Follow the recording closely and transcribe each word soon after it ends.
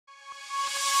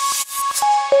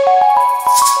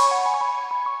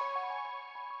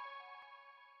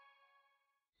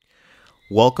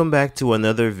Welcome back to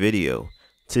another video.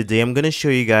 Today I'm going to show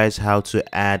you guys how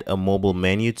to add a mobile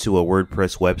menu to a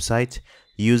WordPress website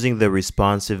using the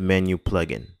responsive menu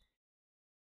plugin.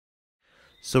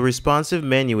 So responsive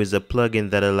menu is a plugin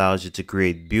that allows you to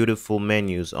create beautiful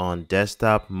menus on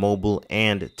desktop, mobile,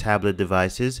 and tablet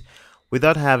devices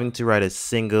without having to write a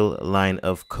single line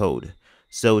of code.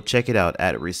 So check it out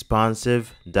at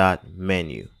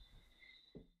responsive.menu.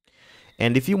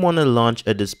 And if you want to launch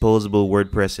a disposable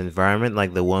WordPress environment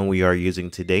like the one we are using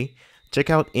today, check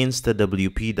out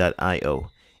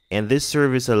InstaWP.io. And this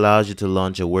service allows you to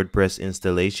launch a WordPress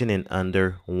installation in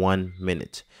under 1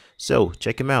 minute. So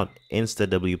check them out,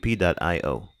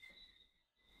 InstaWP.io.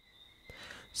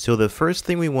 So the first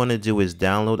thing we want to do is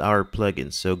download our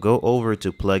plugins. So go over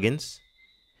to Plugins,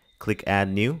 click Add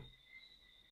New,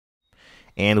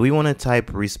 and we want to type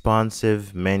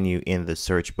responsive menu in the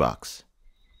search box.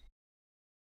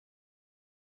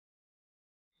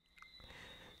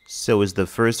 So is the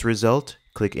first result.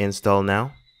 Click Install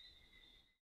Now.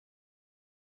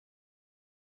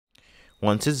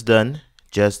 Once it's done,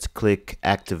 just click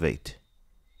Activate.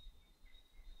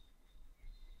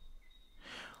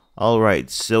 Alright,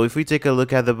 so if we take a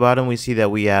look at the bottom, we see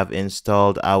that we have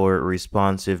installed our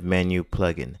responsive menu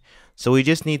plugin. So we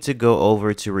just need to go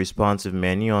over to responsive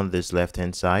menu on this left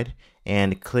hand side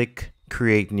and click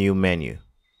Create New Menu.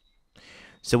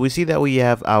 So we see that we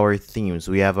have our themes.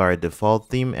 We have our default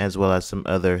theme as well as some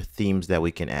other themes that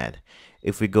we can add.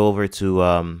 If we go over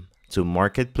to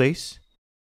Marketplace,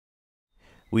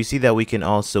 we see that we can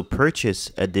also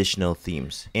purchase additional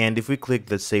themes. And if we click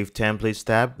the Save Templates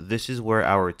tab, this is where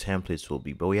our templates will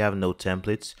be, but we have no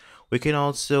templates. We can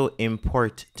also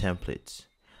import templates.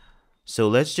 So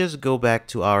let's just go back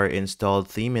to our installed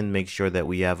theme and make sure that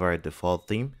we have our default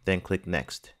theme, then click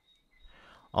Next.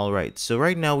 Alright, so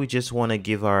right now we just want to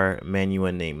give our menu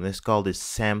a name. Let's call this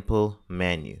Sample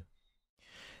Menu.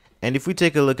 And if we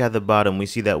take a look at the bottom, we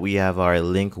see that we have our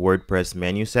Link WordPress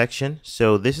menu section.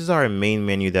 So this is our main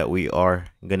menu that we are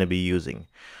going to be using.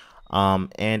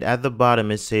 And at the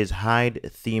bottom, it says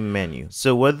Hide Theme Menu.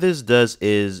 So what this does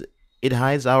is it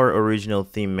hides our original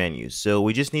theme menu. So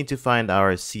we just need to find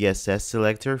our CSS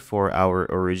selector for our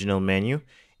original menu,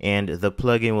 and the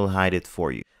plugin will hide it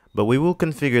for you. But we will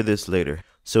configure this later.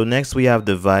 So next we have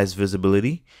device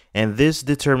visibility, and this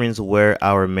determines where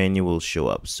our menu will show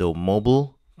up. So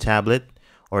mobile, tablet,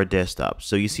 or desktop.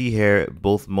 So you see here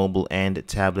both mobile and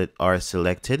tablet are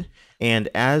selected, and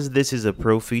as this is a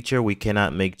pro feature, we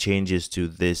cannot make changes to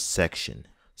this section.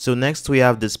 So next we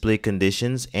have display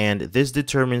conditions, and this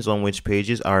determines on which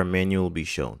pages our menu will be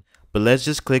shown. But let's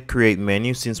just click Create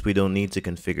Menu since we don't need to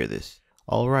configure this.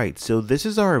 Alright, so this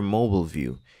is our mobile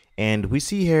view. And we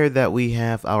see here that we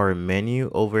have our menu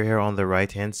over here on the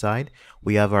right hand side.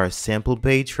 We have our sample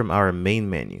page from our main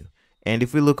menu. And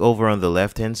if we look over on the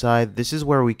left hand side, this is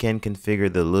where we can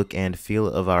configure the look and feel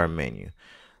of our menu.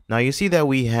 Now you see that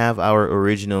we have our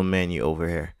original menu over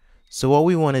here. So what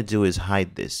we want to do is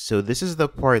hide this. So this is the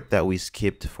part that we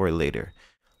skipped for later.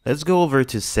 Let's go over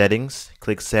to Settings,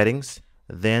 click Settings,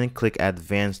 then click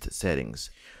Advanced Settings.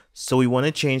 So we want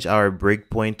to change our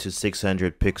breakpoint to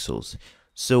 600 pixels.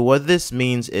 So what this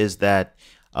means is that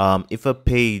if a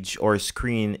page or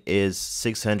screen is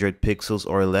 600 pixels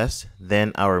or less,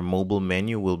 then our mobile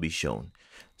menu will be shown.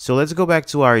 So let's go back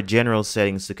to our general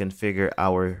settings to configure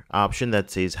our option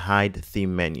that says Hide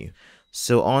Theme Menu.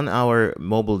 So on our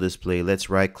mobile display, let's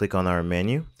right click on our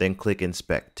menu, then click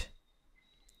Inspect.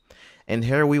 And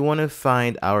here we want to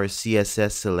find our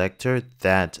CSS selector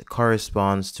that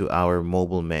corresponds to our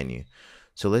mobile menu.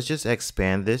 So let's just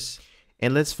expand this.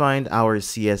 And let's find our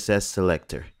CSS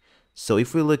selector. So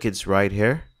if we look, it's right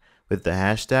here with the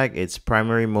hashtag, it's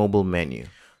primary mobile menu.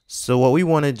 So what we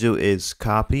want to do is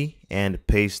copy and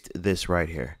paste this right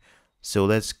here. So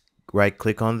let's right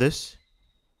click on this,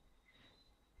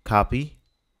 copy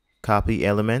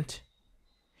element,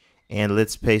 and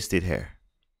let's paste it here.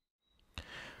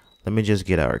 Let me just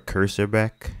get our cursor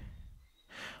back.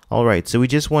 Alright, so we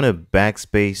just want to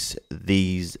backspace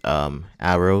these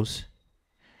arrows,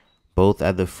 both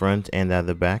at the front and at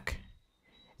the back,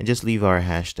 and just leave our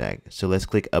hashtag. So let's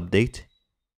click Update.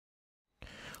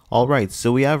 Alright,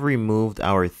 so we have removed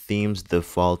our theme's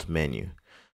default menu.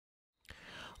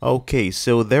 Okay,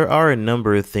 so there are a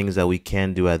number of things that we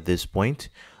can do at this point.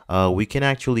 We can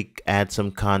actually add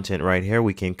some content right here.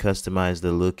 We can customize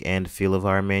the look and feel of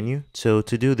our menu. So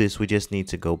to do this, we just need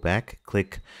to go back,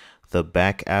 click the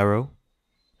back arrow,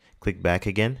 click back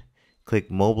again, click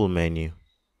Mobile Menu,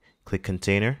 click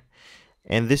Container.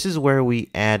 And this is where we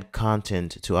add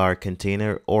content to our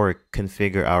container or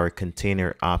configure our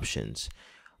container options.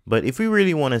 But if we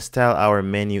really want to style our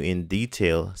menu in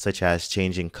detail, such as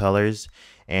changing colors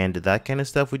and that kind of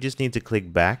stuff, we just need to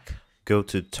click back, go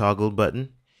to toggle button,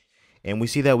 and we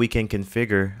see that we can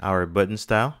configure our button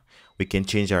style. We can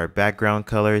change our background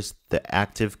colors, the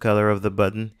active color of the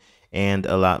button, and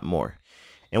a lot more.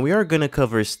 And we are going to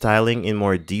cover styling in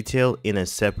more detail in a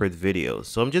separate video.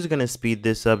 So I'm just going to speed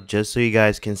this up just so you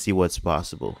guys can see what's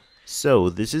possible. So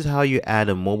this is how you add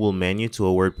a mobile menu to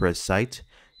a WordPress site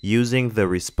using the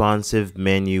responsive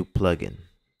menu plugin.